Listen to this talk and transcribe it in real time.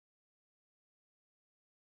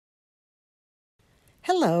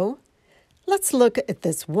Hello. Let's look at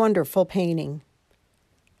this wonderful painting.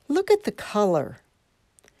 Look at the color.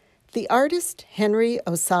 The artist Henry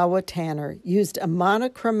Ossawa Tanner used a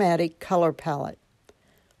monochromatic color palette.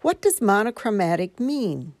 What does monochromatic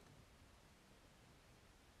mean?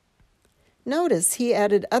 Notice he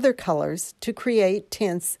added other colors to create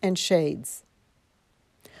tints and shades.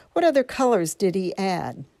 What other colors did he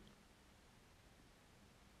add?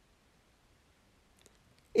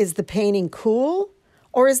 Is the painting cool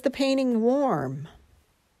or is the painting warm?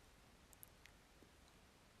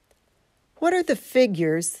 What are the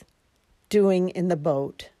figures doing in the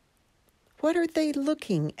boat? What are they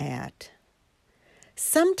looking at?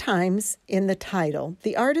 Sometimes in the title,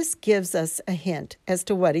 the artist gives us a hint as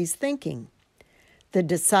to what he's thinking. The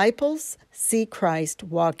disciples see Christ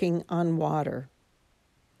walking on water.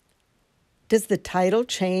 Does the title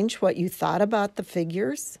change what you thought about the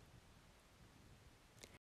figures?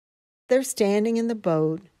 They're standing in the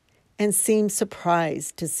boat and seem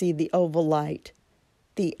surprised to see the oval light,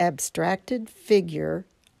 the abstracted figure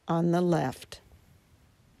on the left.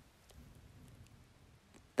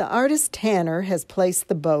 The artist Tanner has placed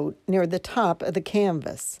the boat near the top of the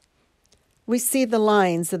canvas. We see the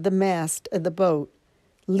lines of the mast of the boat,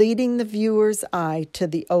 leading the viewer's eye to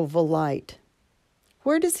the oval light.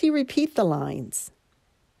 Where does he repeat the lines?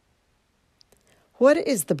 What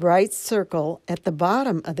is the bright circle at the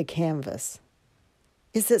bottom of the canvas?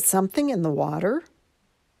 Is it something in the water?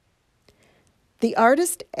 The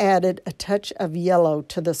artist added a touch of yellow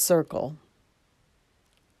to the circle.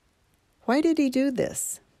 Why did he do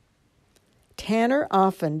this? Tanner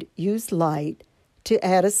often used light to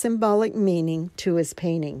add a symbolic meaning to his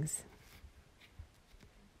paintings.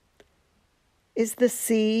 Is the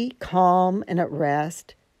sea calm and at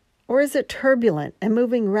rest, or is it turbulent and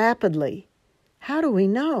moving rapidly? How do we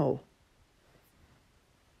know?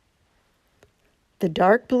 The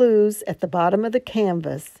dark blues at the bottom of the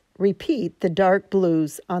canvas repeat the dark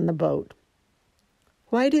blues on the boat.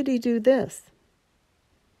 Why did he do this?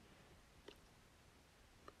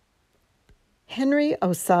 Henry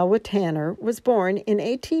Ossawa Tanner was born in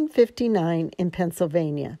 1859 in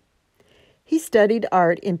Pennsylvania. He studied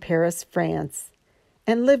art in Paris, France,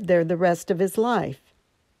 and lived there the rest of his life.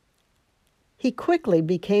 He quickly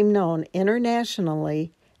became known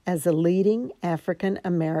internationally as a leading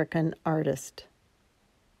African-American artist.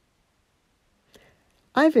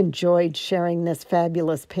 I've enjoyed sharing this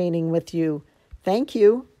fabulous painting with you. Thank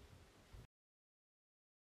you.